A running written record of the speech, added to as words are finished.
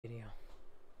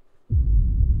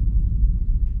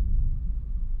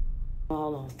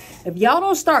Hold on. If y'all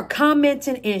don't start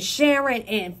commenting and sharing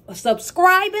and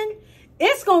subscribing,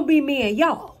 it's going to be me and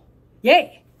y'all. Yeah.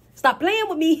 Stop playing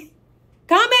with me.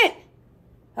 Comment.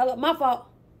 Hello, my fault.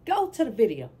 Go to the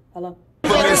video. Hello.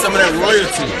 Put in some of that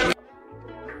royalty.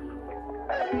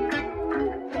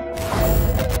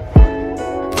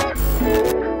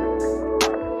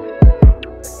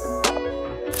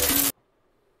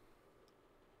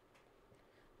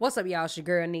 What's up, y'all? It's your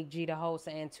girl, Nick G, the host,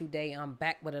 and today I'm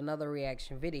back with another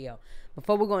reaction video.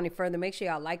 Before we go any further, make sure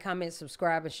y'all like, comment,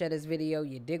 subscribe, and share this video.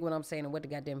 You dig what I'm saying and what the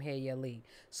goddamn hell you leave.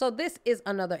 So this is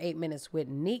another 8 minutes with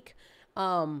Neek.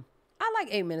 I like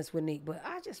 8 minutes with Neek, but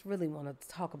I just really want to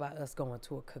talk about us going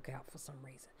to a cookout for some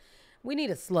reason. We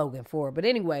need a slogan for it. But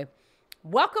anyway,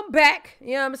 welcome back.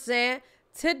 You know what I'm saying?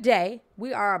 Today,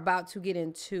 we are about to get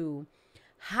into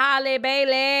Halle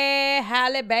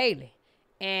Bailey,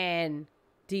 and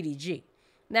DDG.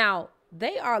 Now,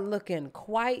 they are looking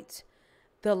quite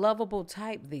the lovable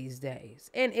type these days.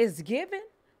 And it's given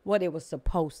what it was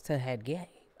supposed to have gave.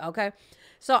 Okay?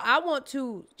 So I want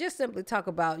to just simply talk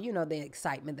about, you know, the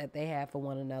excitement that they have for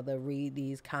one another. Read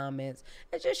these comments.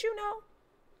 And just, you know,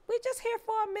 we just here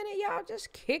for a minute, y'all.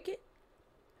 Just kick it.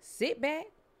 Sit back.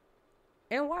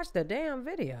 And watch the damn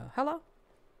video. Hello?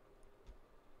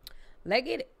 Let's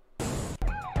get it.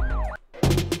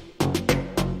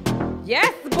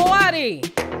 Yes, buddy.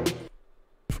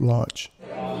 Launch.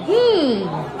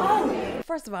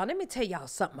 First of all, let me tell y'all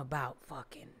something about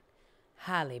fucking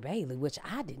Halle Bailey, which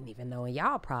I didn't even know, and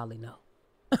y'all probably know.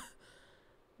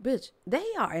 Bitch, they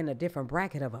are in a different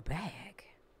bracket of a bag.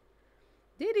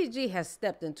 DDG has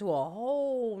stepped into a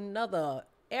whole nother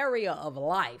area of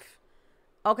life.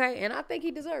 Okay, and I think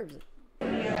he deserves it.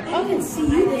 I can see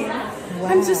you there. Wow.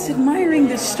 I'm just admiring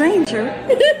this stranger.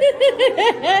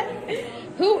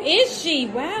 Who is she?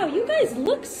 Wow, you guys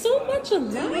look so much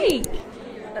alike.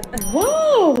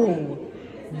 Whoa.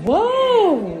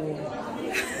 Whoa.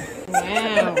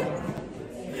 Wow.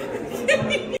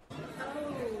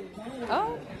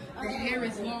 Oh. The hair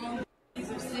is long.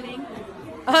 Titties are sitting.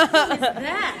 What is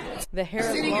that? The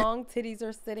hair is long, titties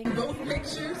are sitting. Both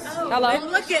pictures. Oh, hello. And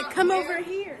look at, come over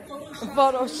here.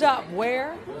 Photoshop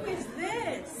where? Who is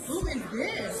this? Who is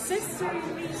this? Sister.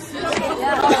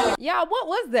 Y'all, what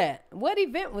was that? What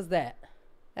event was that?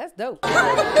 That's dope.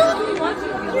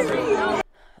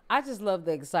 I just love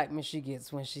the excitement she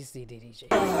gets when she see DDG.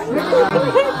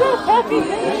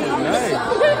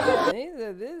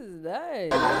 This is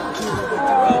nice.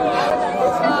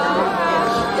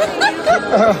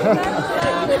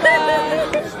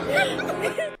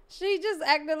 She just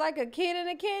acted like a kid in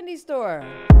a candy store.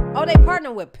 Oh, they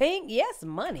partner with Pink? Yes,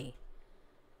 money.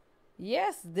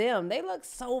 Yes, them. They look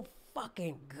so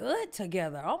fucking good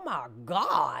together. Oh my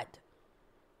God.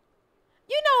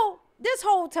 You know, this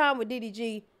whole time with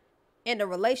DDG and the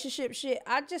relationship shit,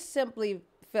 I just simply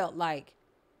felt like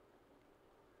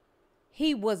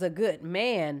he was a good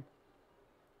man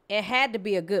and had to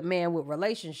be a good man with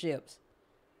relationships,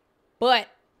 but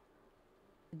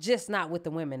just not with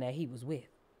the women that he was with.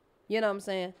 You know what I'm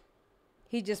saying?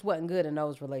 He just wasn't good in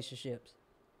those relationships.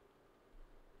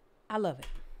 I love it.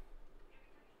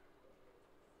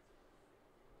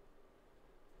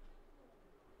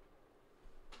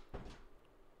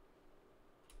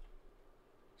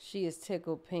 She is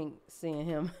tickled pink seeing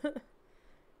him.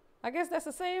 I guess that's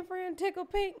a saying, friend. Tickle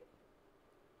pink.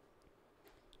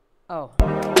 Oh.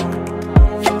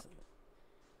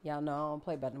 Y'all know I don't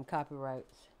play about them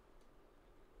copyrights.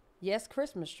 Yes,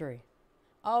 Christmas tree.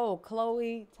 Oh,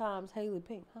 Chloe times Haley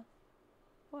Pink, huh?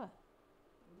 What?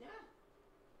 Yeah.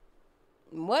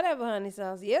 Whatever, honey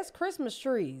sauce. Yes, Christmas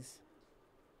trees.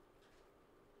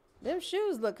 Them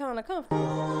shoes look kind of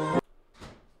comfortable.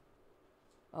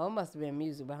 Oh, it must have been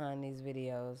music behind these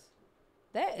videos.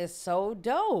 That is so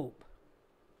dope.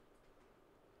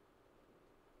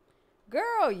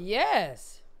 Girl,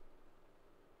 yes.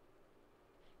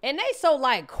 And they so,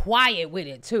 like, quiet with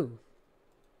it, too.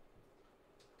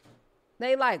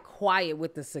 They, like, quiet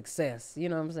with the success. You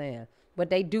know what I'm saying? But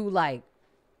they do, like,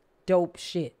 dope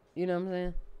shit. You know what I'm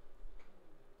saying?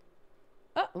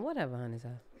 Oh, whatever, honey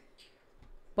sauce.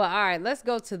 But all right, let's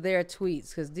go to their tweets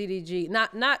because DDG,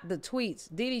 not the tweets.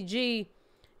 DDG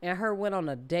and her went on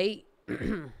a date,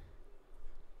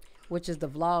 which is the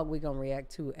vlog we're gonna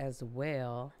react to as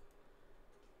well.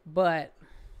 But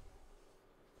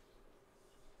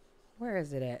where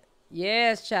is it at?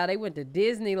 Yes, child, they went to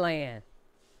Disneyland.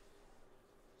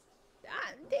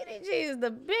 DDG is the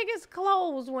biggest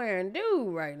clothes wearing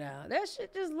dude right now. That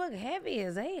shit just look heavy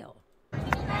as hell.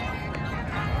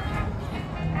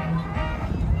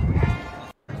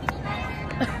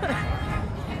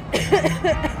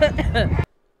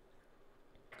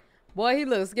 Boy, he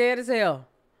looks scared as hell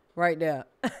right there.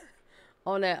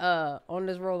 On that on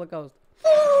this roller coaster.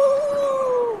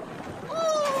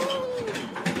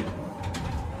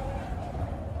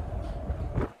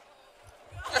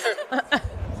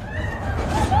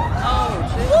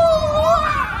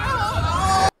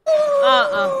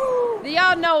 Do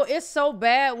y'all know it's so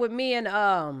bad with me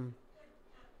and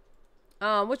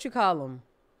what you call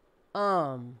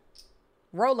them?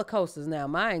 Roller coasters now.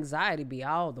 My anxiety be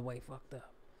all the way fucked up.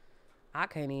 I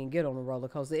can't even get on a roller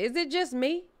coaster. Is it just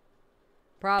me?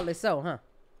 Probably so, huh?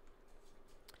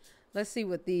 Let's see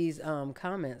what these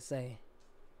comments say.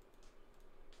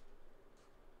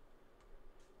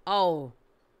 Oh.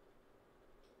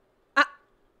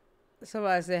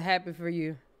 Somebody said happy for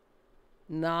you.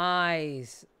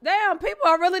 Nice. Damn, people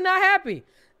are really not happy.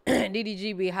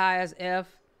 DDG be high as F.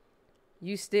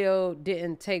 You still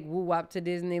didn't take Woo Wop to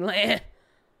Disneyland.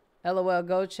 LOL,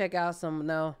 go check out some.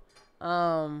 No.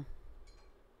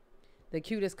 The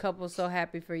cutest couple, so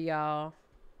happy for y'all.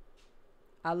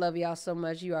 I love y'all so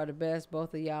much. You are the best,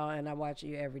 both of y'all, and I watch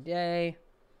you every day.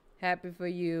 Happy for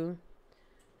you.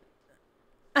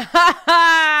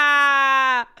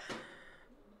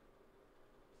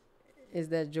 Is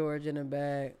that George in the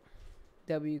bag?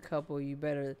 W couple, you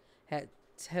better have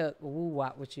took Woo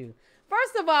Wop with you.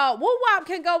 First of all, Woo Wop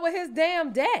can go with his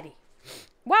damn daddy.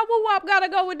 Why Woo Wop gotta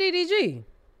go with DDG?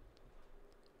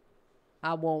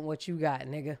 I want what you got,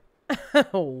 nigga.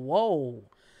 Whoa.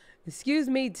 Excuse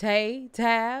me,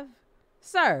 Tav.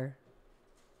 Sir.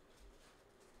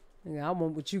 Nigga, I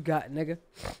want what you got, nigga.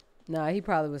 Nah, he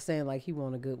probably was saying like he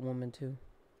want a good woman too.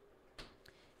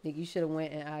 Nick, you should have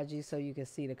went in IG so you could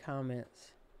see the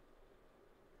comments.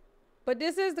 But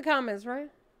this is the comments, right?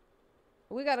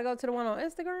 We got to go to the one on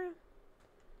Instagram?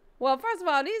 Well, first of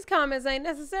all, these comments ain't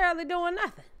necessarily doing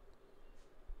nothing.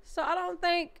 So I don't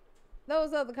think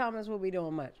those other comments will be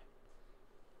doing much.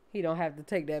 He don't have to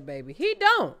take that baby. He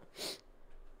don't.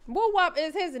 Woo Wop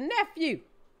is his nephew.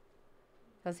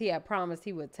 Because he had promised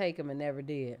he would take him and never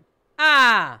did.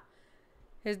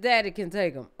 His daddy can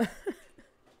take him.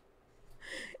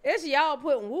 It's y'all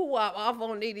putting Woo Wop off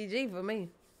on DDG for me.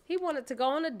 He wanted to go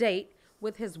on a date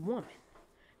with his woman.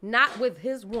 Not with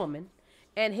his woman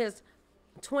and his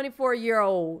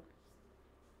 24-year-old,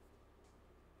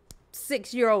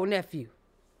 6-year-old nephew.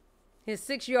 His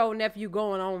 6-year-old nephew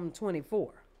going on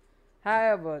 24.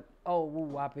 However old Woo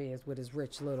Wop is with his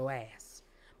rich little ass.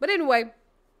 But anyway,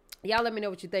 y'all let me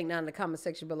know what you think down in the comment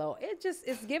section below.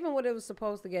 It's giving what it was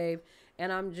supposed to give.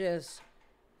 And I'm just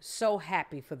so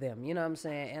happy for them. You know what I'm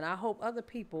saying? And I hope other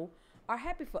people are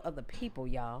happy for other people,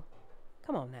 y'all.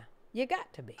 Come on now. You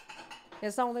got to be.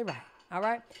 It's only right. All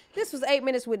right? This was 8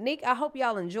 Minutes with Neek. I hope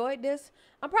y'all enjoyed this.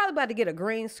 I'm probably about to get a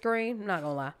green screen. I'm not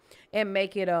going to lie. And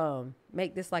make it,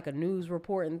 make this like a news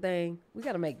reporting thing. We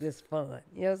got to make this fun.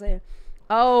 You know what I'm saying?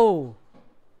 Oh,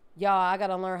 y'all, I got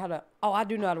to learn how to, I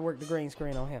do know how to work the green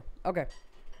screen on here. Okay.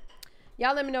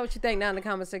 Y'all let me know what you think down in the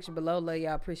comment section below. Love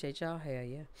y'all. Appreciate y'all. Hell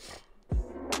yeah.